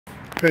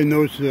Okay,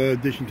 newest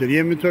addition to the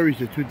inventory is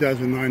the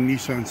 2009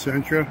 Nissan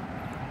Sentra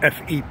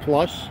FE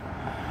Plus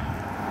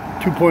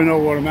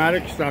 2.0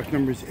 automatic. Stock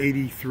number is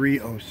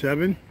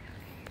 8307.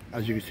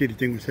 As you can see, the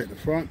thing was hit in the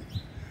front.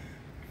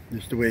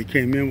 This is the way it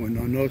came in with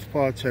no nose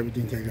parts,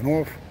 everything taken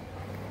off.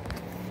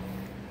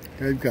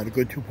 Okay, got a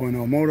good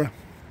 2.0 motor.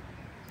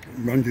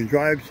 Runs and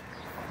drives.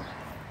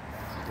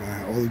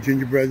 All the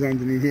gingerbreads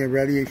underneath here,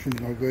 radiation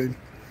no good.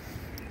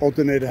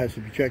 Alternator has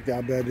to be checked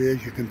out better.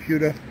 There's your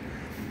computer.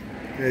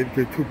 Okay,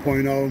 the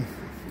 2.0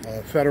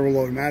 federal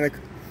automatic.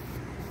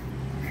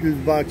 Fuse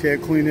box, air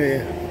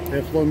cleaner,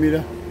 airflow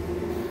meter.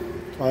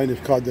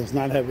 This car does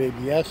not have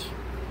ABS.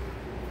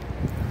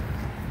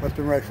 Left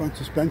and right front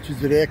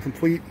suspensions are there,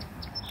 complete.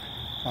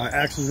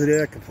 Axles are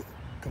there,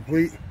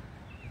 complete.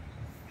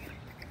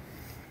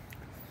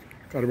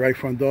 Got a right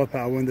front door,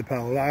 power window,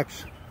 power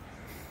locks.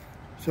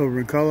 Silver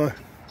in color.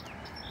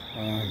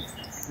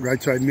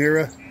 Right side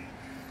mirror.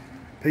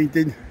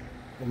 Painted.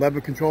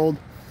 Lever controlled.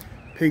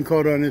 Paint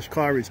code on this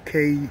car is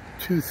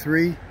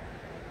K23.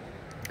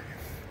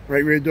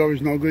 Right rear door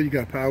is no good. You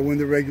got power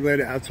window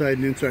regulator, outside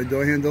and inside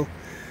door handle.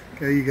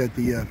 Okay, you got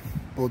the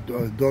both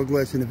door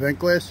glass and the vent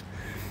glass.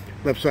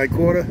 Left side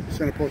quarter,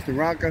 center post and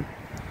rocker.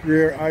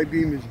 Rear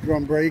I-beam is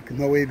drum brake,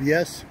 no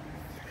ABS.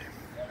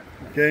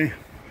 Okay,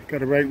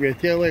 got a right rear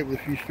taillight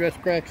with a few stress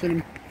cracks in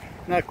them.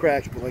 Not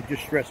cracks, but like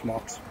just stress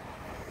marks.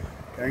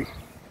 Okay.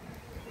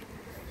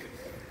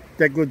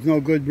 Deck lid's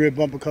no good, rear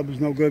bumper cover's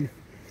no good.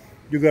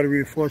 You got a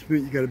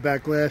reinforcement, you got a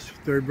back glass,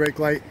 third brake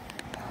light.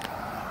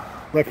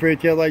 Left rear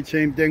tail light,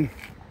 same thing.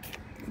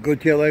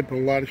 Good tail light, but a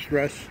lot of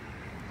stress.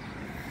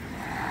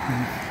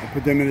 I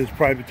put them in as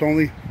privates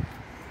only.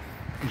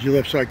 There's your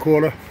left side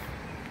quarter.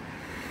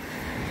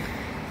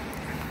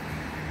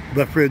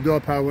 Left rear door,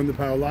 power window,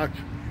 power locks.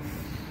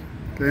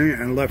 Okay,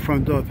 and left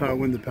front door, power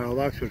window, power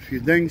locks with a few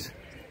dings.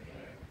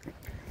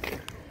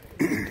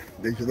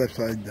 There's your left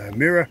side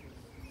mirror.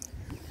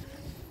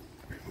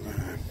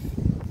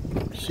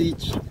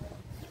 Seats.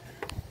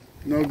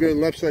 No good.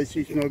 Left side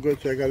seat's no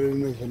good, so I got it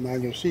in as a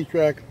manual seat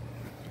track.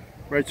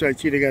 Right side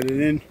seat, I got it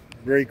in.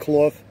 Gray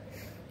cloth.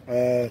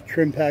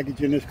 Trim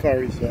package in this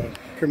car is,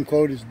 trim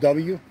code is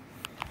W.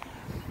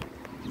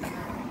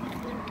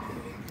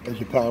 There's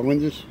your power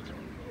windows.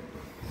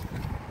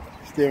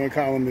 Steering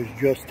column is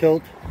just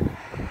tilt.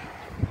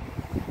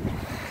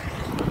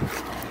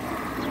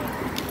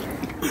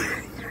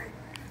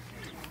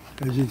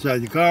 There's inside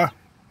the car.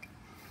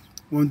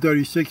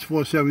 136,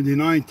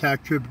 479,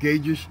 tack trip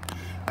gauges.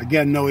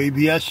 Again, no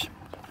ABS.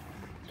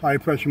 Tire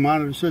pressure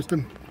monitor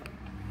system.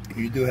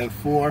 You do have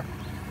four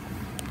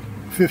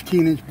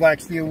 15-inch black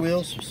steel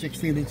wheels,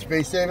 16-inch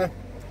space saver.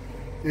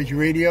 There's your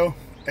radio,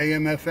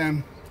 AM,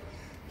 FM,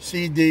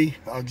 CD,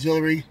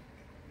 auxiliary,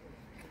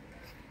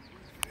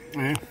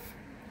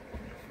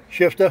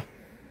 shifter,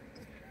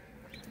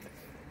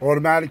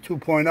 automatic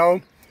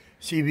 2.0,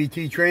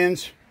 CVT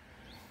trans.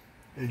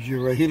 There's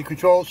your heater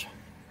controls.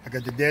 I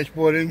got the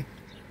dashboard in,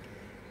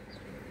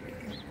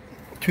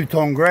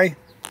 two-tone gray.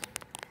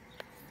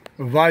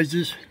 The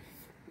visors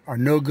are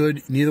no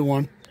good, neither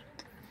one.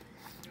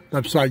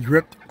 Left side's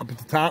ripped up at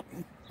the top,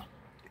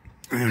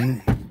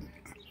 and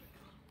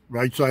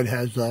right side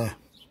has a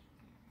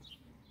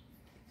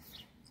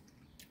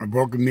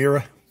broken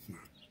mirror.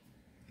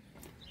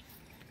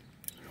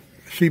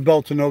 Seat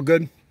belts are no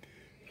good.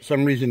 For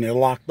some reason they're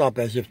locked up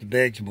as if the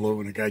bags blew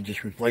and the guy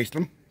just replaced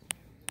them.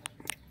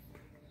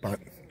 But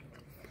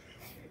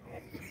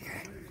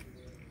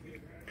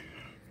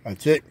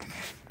that's it.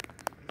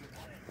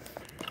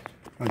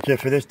 That's it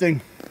for this thing.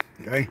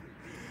 Okay.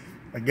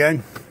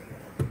 Again,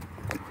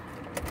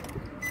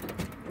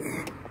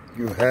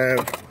 you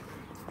have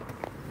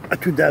a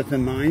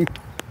 2009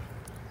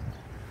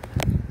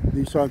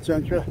 Nissan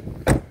Sentra.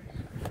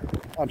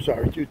 I'm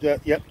sorry,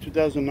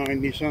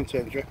 2009 Nissan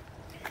Sentra.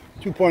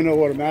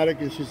 2.0 automatic.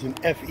 This is an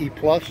FE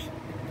Plus.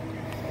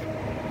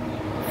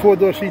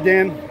 4-door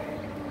sedan.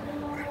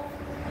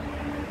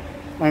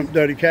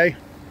 30K.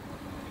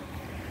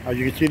 As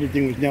you can see, the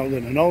thing was nailed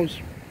in the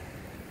nose.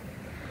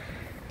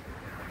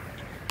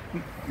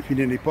 If you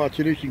need any parts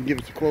of this, you can give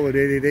us a call at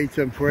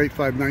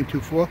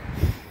 888-748-5924.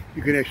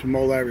 You can ask for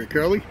Mo, Larry, or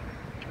Curly.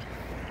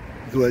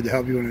 We're glad to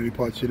help you on any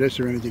parts of this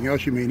or anything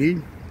else you may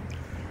need.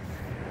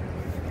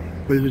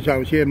 Business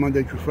hours here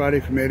Monday through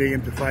Friday from 8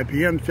 a.m. to 5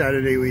 p.m.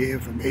 Saturday we're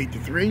here from 8 to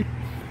 3.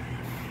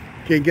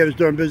 Can't get us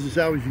during business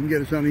hours, you can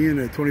get us on the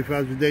internet 24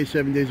 hours a day,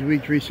 7 days a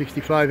week,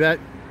 365 at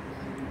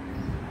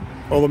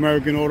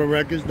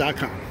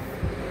allamericanautorecords.com.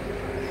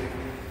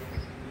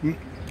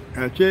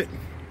 That's it.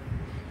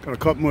 Got a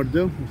couple more to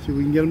do. Let's see if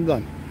we can get them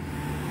done.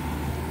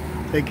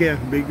 Take care.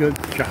 Be good.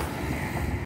 Ciao.